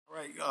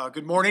right,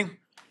 good morning.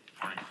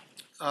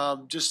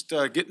 Just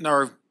getting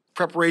our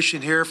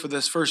preparation here for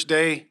this first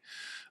day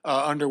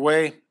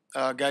underway.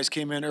 Guys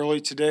came in early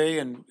today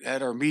and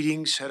had our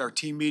meetings, had our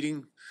team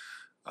meeting,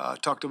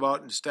 talked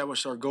about and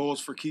established our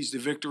goals for keys to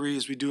victory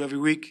as we do every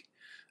week.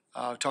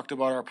 Talked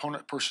about our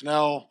opponent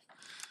personnel,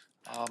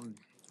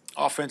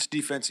 offense,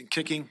 defense, and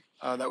kicking.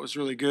 That was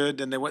really good.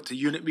 Then they went to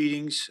unit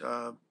meetings.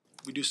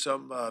 We do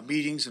some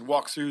meetings and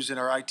walkthroughs in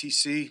our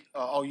ITC.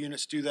 All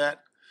units do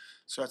that.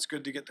 So that's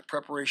good to get the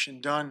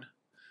preparation done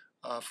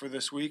for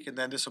this week. And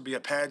then this will be a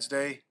pads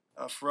day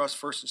for us,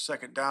 first and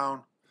second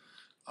down.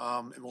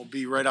 And we'll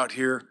be right out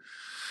here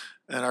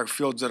in our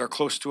fields that are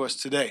close to us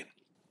today.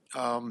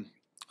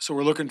 So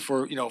we're looking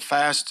for,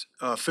 fast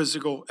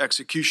physical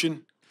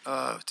execution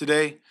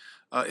today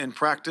in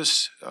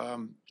practice.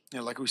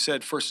 Like we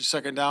said, first and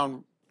second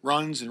down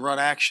runs and run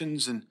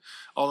actions and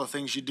all the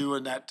things you do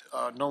in that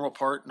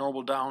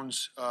normal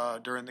downs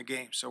during the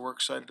game. So we're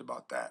excited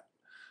about that.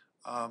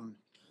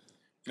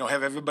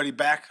 Have everybody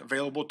back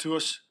available to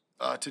us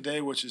today,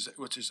 which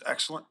is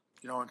excellent.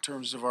 In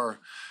terms of our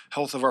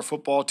health of our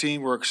football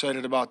team, we're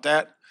excited about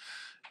that.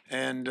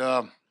 And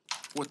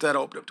with that,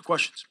 I'll open up to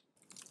questions.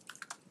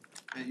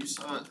 Man, you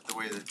saw the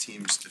way the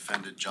teams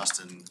defended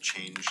Justin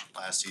change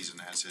last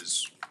season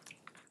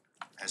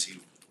as he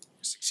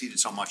succeeded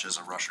so much as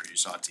a rusher. You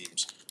saw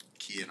teams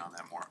key in on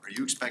that more. Are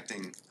you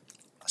expecting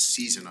a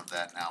season of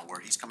that now, where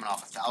he's coming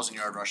off a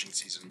 1,000-yard rushing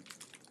season?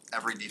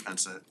 Every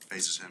defense that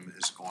faces him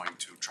is going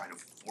to try to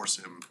force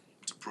him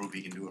to prove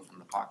he can do it from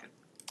the pocket.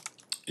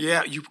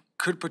 Yeah, you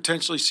could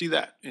potentially see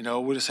that.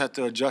 We just have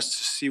to adjust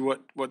to see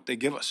what they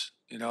give us.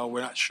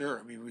 We're not sure.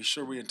 I mean,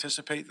 we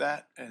anticipate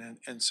that,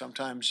 and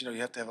sometimes you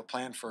have to have a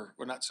plan for.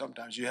 Well, not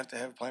sometimes. You have to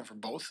have a plan for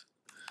both.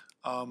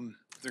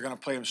 They're going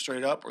to play them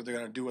straight up, or they're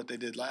going to do what they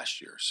did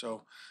last year.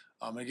 So,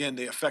 again,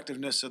 the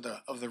effectiveness of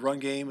the run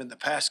game and the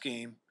pass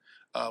game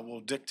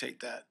will dictate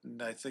that,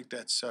 and I think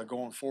that's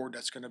going forward.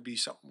 That's going to be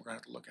something we're going to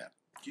have to look at.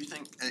 Do you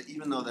think,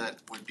 even though that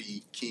would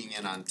be keying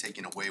in on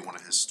taking away one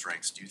of his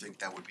strengths, do you think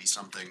that would be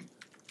something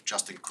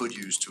Justin could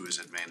use to his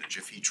advantage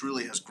if he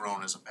truly has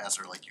grown as a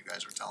passer, like you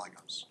guys are telling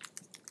us?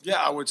 Yeah,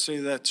 I would say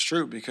that's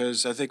true,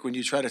 because I think when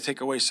you try to take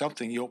away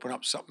something, you open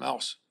up something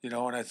else, and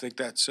I think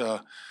that's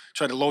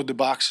try to load the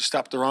box to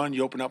stop the run.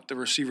 You open up the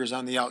receivers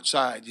on the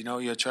outside.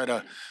 You try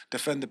to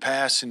defend the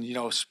pass and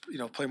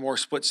play more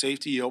split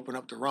safety. You open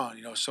up the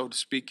run, so to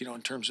speak.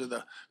 In terms of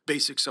the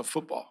basics of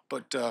football,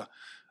 but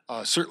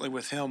certainly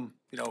with him,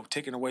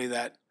 taking away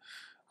that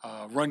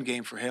run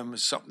game for him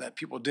is something that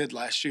people did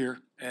last year,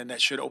 and that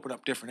should open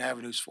up different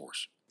avenues for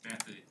us.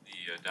 Matt, the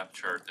depth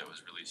chart that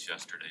was released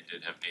yesterday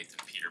did have Nathan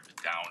Peterman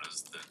down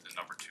as the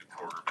number 2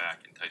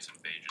 quarterback and Tyson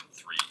Bagent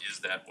 3. Is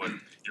that what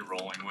you're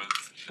rolling with?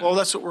 Well,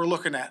 that's what we're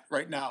looking at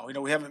right now.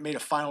 We haven't made a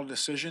final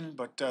decision,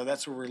 but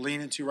that's what we're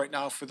leaning to right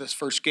now for this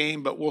first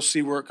game. But we'll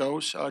see where it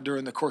goes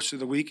during the course of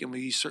the week, and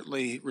we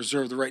certainly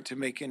reserve the right to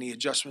make any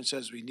adjustments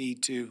as we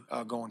need to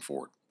going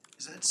forward.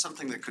 Is that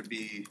something that could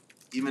be,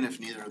 even if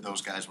neither of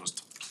those guys was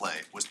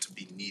to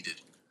be needed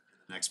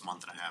in the next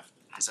month and a half?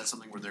 Is that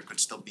something where there could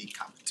still be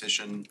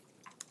competition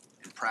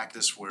in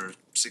practice, where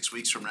 6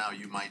 weeks from now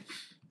you might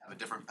have a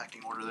different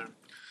pecking order there?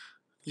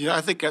 Yeah,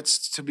 I think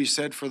that's to be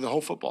said for the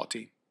whole football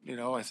team.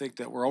 I think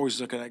that we're always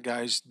looking at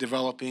guys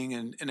developing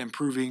and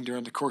improving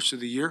during the course of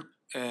the year,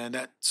 and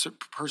that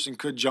person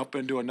could jump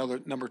into another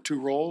number 2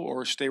 role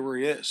or stay where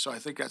he is. So I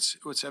think that's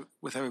what's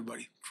with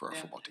everybody for our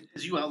football team.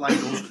 As you outline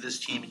goals for this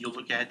team and you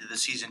look ahead to the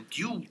season,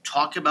 do you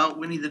talk about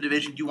winning the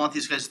division? Do you want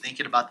these guys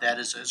thinking about that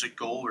as a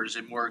goal, or is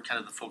it more kind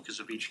of the focus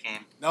of each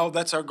game? No,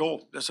 that's our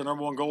goal. That's our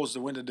number 1 goal, is to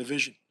win the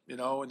division,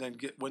 and then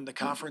win the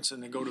conference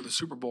and then go to the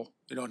Super Bowl,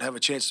 and have a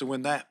chance to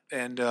win that.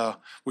 And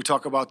we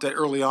talk about that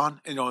early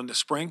on, in the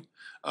spring.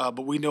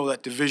 But we know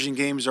that division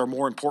games are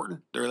more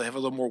important. They have a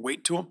little more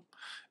weight to them.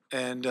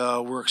 And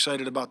we're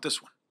excited about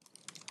this one.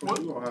 We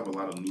all have a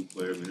lot of new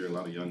players in here, a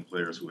lot of young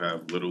players who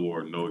have little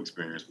or no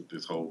experience with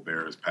this whole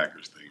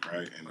Bears-Packers thing,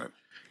 right? And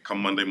come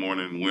Monday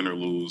morning, win or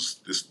lose,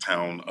 this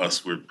town,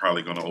 we're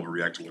probably going to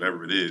overreact to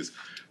whatever it is.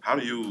 How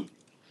do you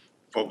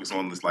focus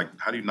on this?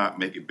 How do you not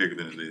make it bigger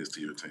than it is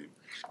to your team?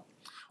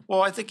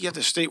 Well, I think you have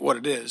to state what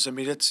it is. I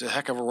mean, it's a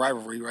heck of a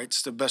rivalry, right?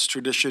 It's the best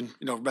tradition,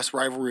 best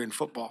rivalry in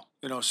football,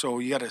 so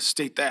you got to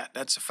state that.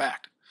 That's a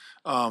fact.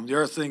 The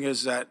other thing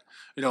is that,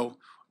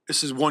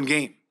 this is one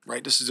game,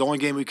 right? This is the only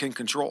game we can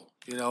control,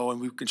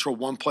 and we control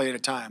one play at a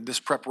time. This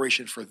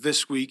preparation for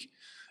this week,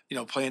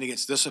 playing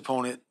against this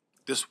opponent,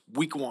 this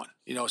week 1,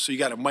 so you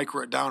got to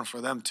micro it down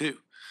for them too.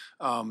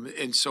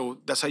 And so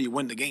that's how you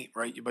win the game,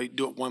 right? You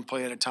do it one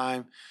play at a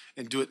time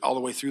and do it all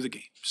the way through the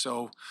game.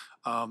 So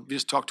you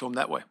just talk to them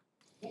that way.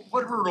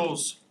 What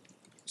hurdles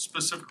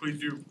specifically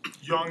do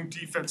young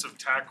defensive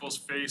tackles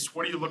face?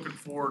 What are you looking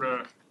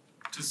for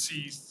to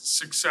see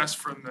success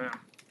from them?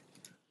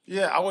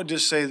 Yeah, I would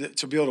just say that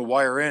to be able to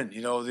wire in,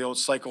 the old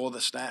cycle of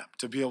the snap,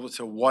 to be able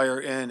to wire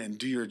in and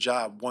do your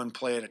job one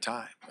play at a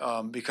time.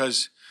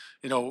 Because,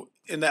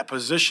 in that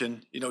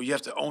position, you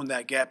have to own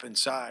that gap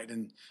inside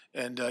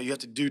and you have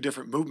to do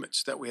different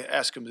movements that we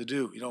ask them to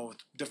do, with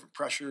different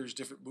pressures,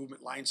 different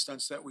movement line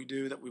stunts that we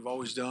do that we've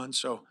always done.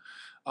 So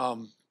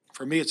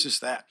for me, it's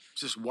just that.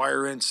 It's just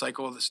wire in,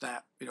 cycle of the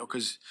snap,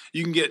 because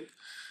you can get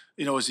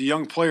as a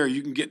young player,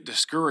 you can get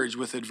discouraged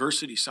with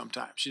adversity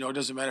sometimes. It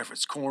doesn't matter if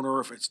it's corner,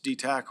 if it's D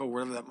tackle,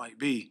 whatever that might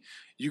be.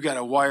 You got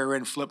to wire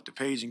in, flip the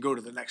page, and go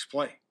to the next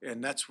play.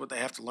 And that's what they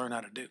have to learn how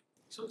to do.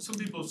 So some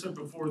people have said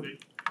before that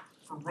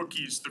for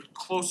rookies, the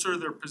closer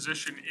their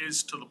position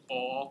is to the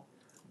ball,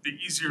 the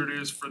easier it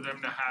is for them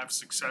to have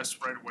success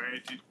right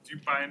away. Do you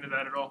buy into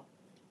that at all?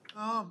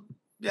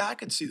 Yeah, I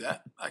could see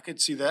that. I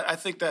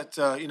think that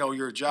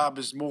your job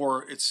is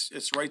more.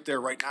 It's right there,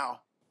 right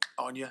now,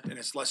 on you, and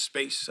it's less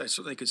space. I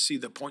certainly could see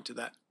the point to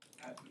that.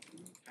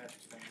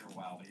 Patrick's been here a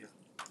while, but he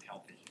hasn't been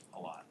healthy a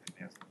lot.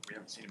 And we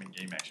haven't seen him in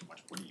game action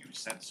much. What do you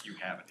sense you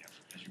have in him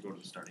as you go to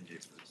the starting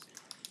gates for this season?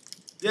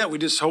 Yeah, we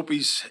just hope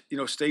he's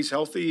stays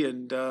healthy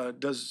and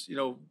does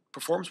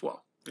performs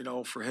well.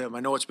 For him, I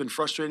know it's been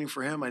frustrating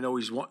for him. I know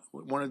he's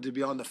wanted to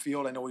be on the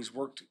field. I know he's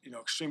worked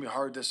extremely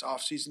hard this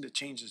offseason to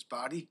change his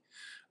body.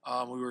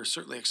 We were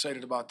certainly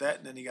excited about that,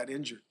 and then he got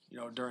injured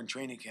during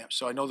training camp.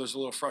 So I know there's a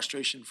little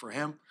frustration for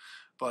him,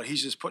 but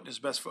he's just putting his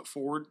best foot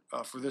forward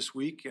for this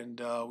week,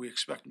 and we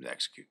expect him to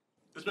execute.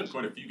 There's been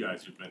quite a few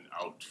guys who've been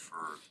out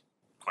for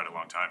quite a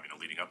long time,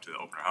 leading up to the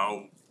opener.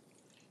 How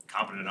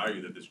confident are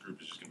you that this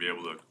group is just going to be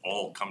able to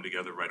all come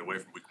together right away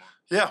from week one?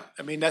 Yeah,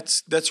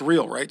 that's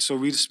real, right? So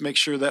we just make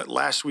sure that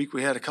last week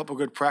we had a couple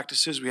good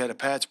practices. We had a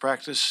pads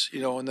practice,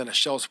 and then a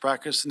shells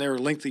practice, and they were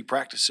lengthy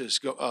practices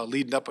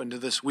leading up into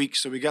this week.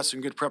 So we got some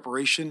good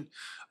preparation,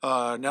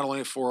 not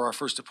only for our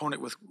first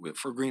opponent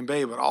for Green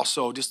Bay, but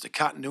also just the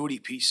continuity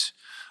piece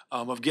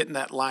of getting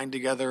that line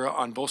together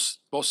on both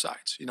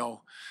sides,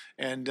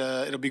 And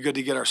it'll be good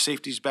to get our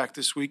safeties back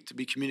this week to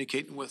be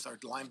communicating with our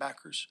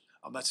linebackers.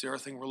 That's the other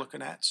thing we're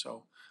looking at.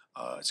 So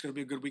it's going to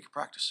be a good week of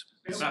practice.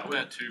 It's not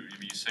that too.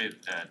 You say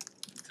that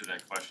to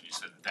that question. You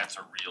said that's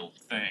a real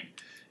thing.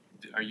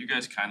 Are you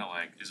guys kind of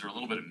like? Is there a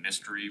little bit of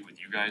mystery with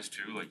you guys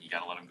too? Like you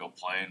got to let them go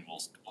play, and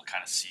we'll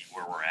kind of see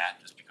where we're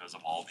at just because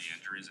of all the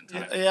injuries and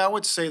time. Yeah, I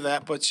would say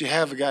that. But you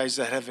have guys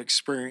that have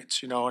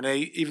experience, and they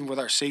even with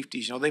our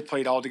safeties, they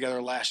played all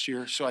together last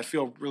year. So I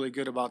feel really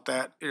good about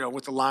that.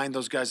 With the line,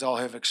 those guys all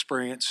have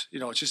experience.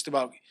 It's just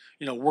about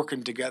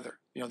working together.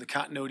 The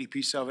continuity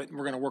piece of it, and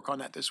we're going to work on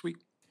that this week.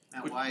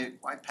 Now, why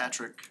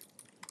Patrick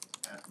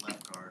at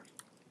left guard?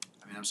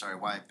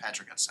 Why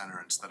Patrick at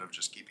center instead of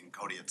just keeping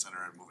Cody at center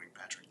and moving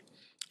Patrick?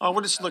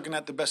 We're just looking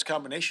at the best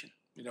combination.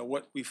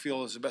 What we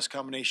feel is the best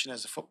combination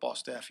as a football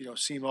staff.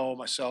 Simo,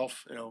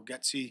 myself,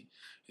 Getsy,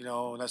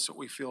 that's what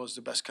we feel is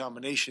the best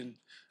combination.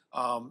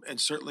 And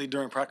certainly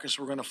during practice,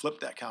 we're going to flip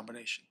that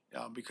combination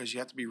because you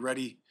have to be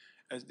ready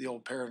as the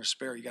old pair and a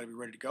spare. You got to be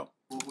ready to go.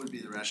 What would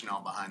be the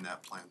rationale behind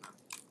that plan then?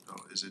 So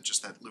is it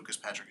just that Lucas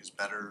Patrick is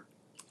better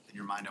in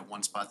your mind at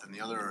one spot than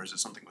the other, or is it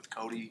something with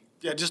Cody?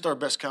 Yeah, just our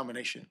best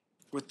combination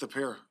with the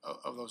pair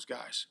of those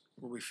guys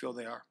where we feel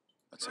they are.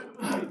 That's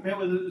it. Matt,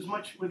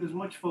 with as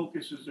much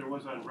focus as there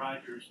was on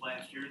Rodgers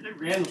last year, they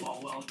ran the ball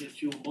well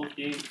against you in both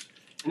games,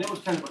 and that was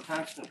kind of a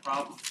constant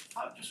problem.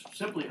 Just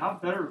simply, how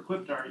better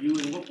equipped are you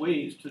in what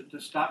ways to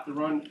stop the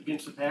run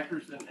against the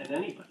Packers than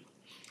anybody?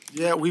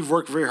 Yeah, we've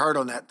worked very hard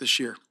on that this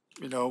year,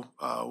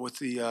 with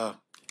the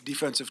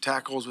defensive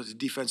tackles, with the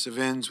defensive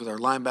ends, with our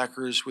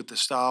linebackers, with the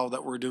style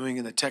that we're doing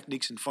and the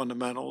techniques and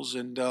fundamentals,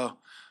 and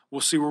we'll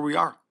see where we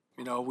are.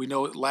 We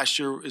know last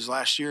year is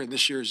last year and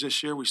this year is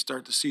this year. We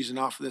start the season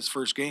off with this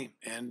first game,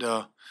 and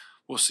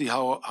we'll see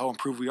how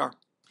improved we are.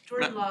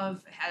 Jordan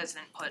Love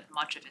hasn't put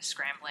much of his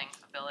scrambling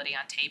ability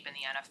on tape in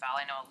the NFL.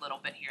 I know a little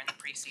bit here in the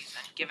preseason.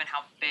 Given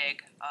how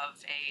big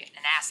of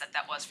an asset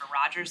that was for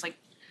Rodgers,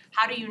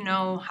 how do you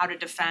know how to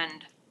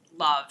defend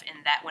Love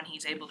in that when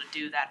he's able to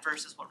do that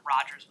versus what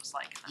Rodgers was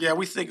like? Yeah,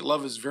 we think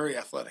Love is very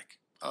athletic.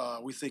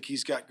 We think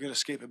he's got good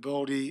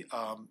escapability.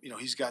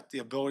 He's got the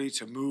ability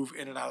to move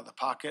in and out of the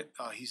pocket.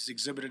 He's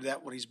exhibited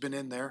that when he's been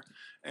in there,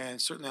 and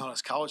certainly on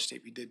his college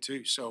tape he did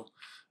too. So,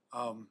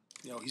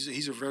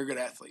 he's a very good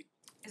athlete.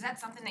 Is that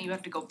something that you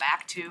have to go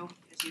back to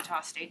his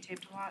Utah State tape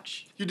to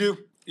watch? You do.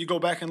 You go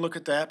back and look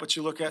at that, but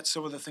you look at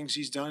some of the things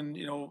he's done,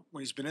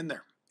 when he's been in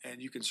there,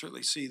 and you can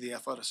certainly see the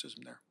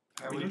athleticism there.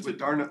 With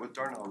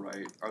Darnell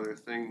Wright, are there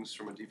things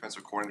from a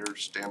defensive coordinator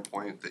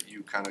standpoint that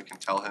you kind of can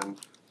tell him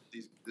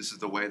this is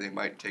the way they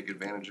might take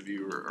advantage of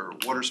you, or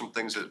what are some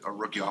things that a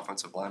rookie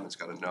offensive lineman's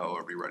got to know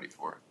or be ready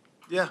for?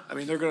 Yeah,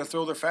 they're going to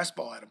throw their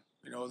fastball at him.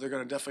 They're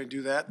going to definitely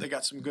do that. They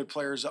got some good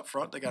players up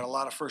front. They got a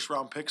lot of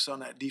first-round picks on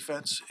that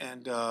defense,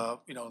 and, a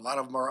lot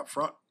of them are up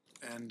front.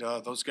 And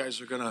those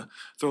guys are going to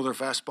throw their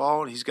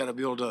fastball, and he's got to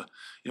be able to,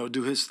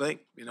 do his thing,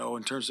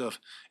 in terms of,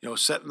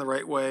 setting the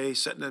right way,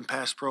 setting in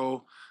pass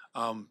pro,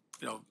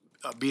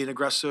 being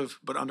aggressive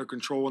but under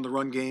control in the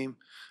run game,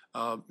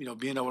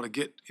 being able to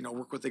get,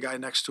 work with the guy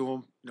next to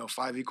him,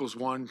 5 =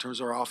 1 in terms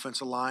of our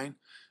offensive line,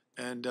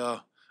 and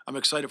I'm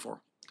excited for him.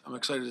 I'm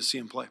excited to see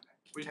him play.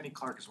 Kenny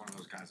Clark is one of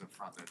those guys up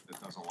front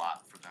that does a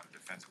lot for them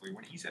defensively.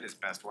 When he's at his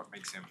best, what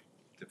makes him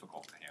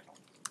difficult to handle?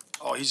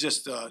 Oh, he's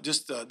just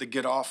the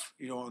get off,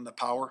 and the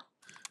power,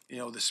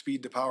 the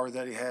speed, the power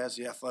that he has,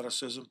 the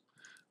athleticism.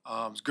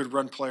 He's a good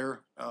run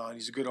player.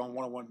 He's good on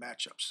one-on-one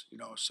matchups.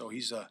 So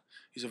he's a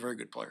very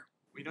good player.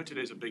 We know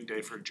today's a big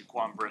day for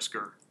Jaquan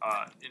Brisker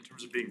in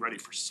terms of being ready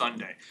for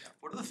Sunday.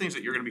 What are the things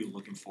that you're going to be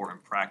looking for in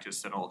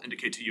practice that'll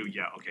indicate to you,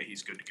 yeah, okay,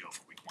 he's good to go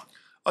for week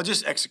 1?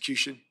 Just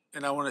execution,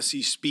 and I want to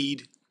see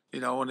speed.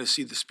 I want to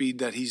see the speed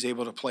that he's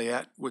able to play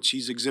at, which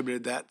he's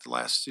exhibited that the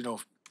last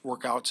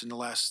workouts and the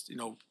last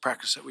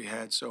practice that we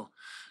had. So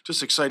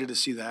just excited to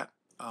see that,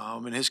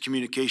 and his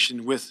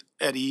communication with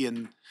Eddie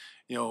and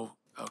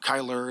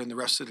Kyler and the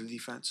rest of the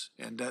defense,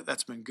 and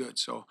that's been good.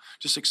 So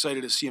just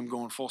excited to see him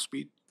going full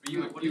speed.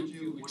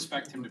 You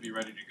expect him to be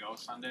ready to go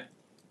Sunday?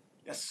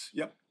 Yes.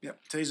 Yep.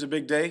 Today's a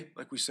big day,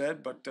 like we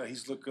said, but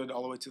he's looked good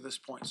all the way to this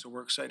point, so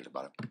we're excited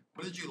about it.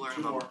 What did you learn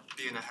about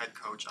being a head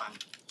coach on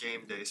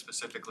game day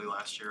specifically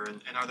last year,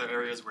 and are there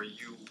areas where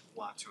you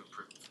want to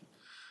improve?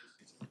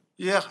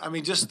 Yeah,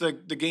 just the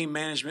game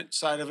management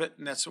side of it,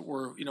 and that's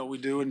what we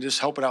do, and just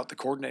helping out the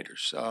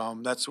coordinators.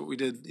 That's what we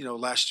did,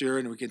 last year,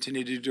 and we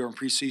continue to do during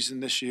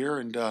preseason this year,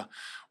 and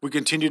we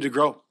continue to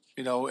grow,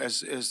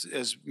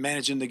 as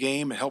managing the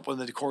game and helping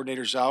the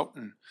coordinators out,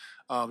 and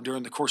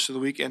during the course of the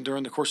week and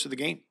during the course of the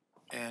game,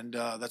 and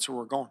that's where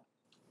we're going.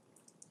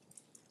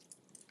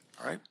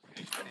 All right.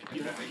 Thank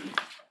you.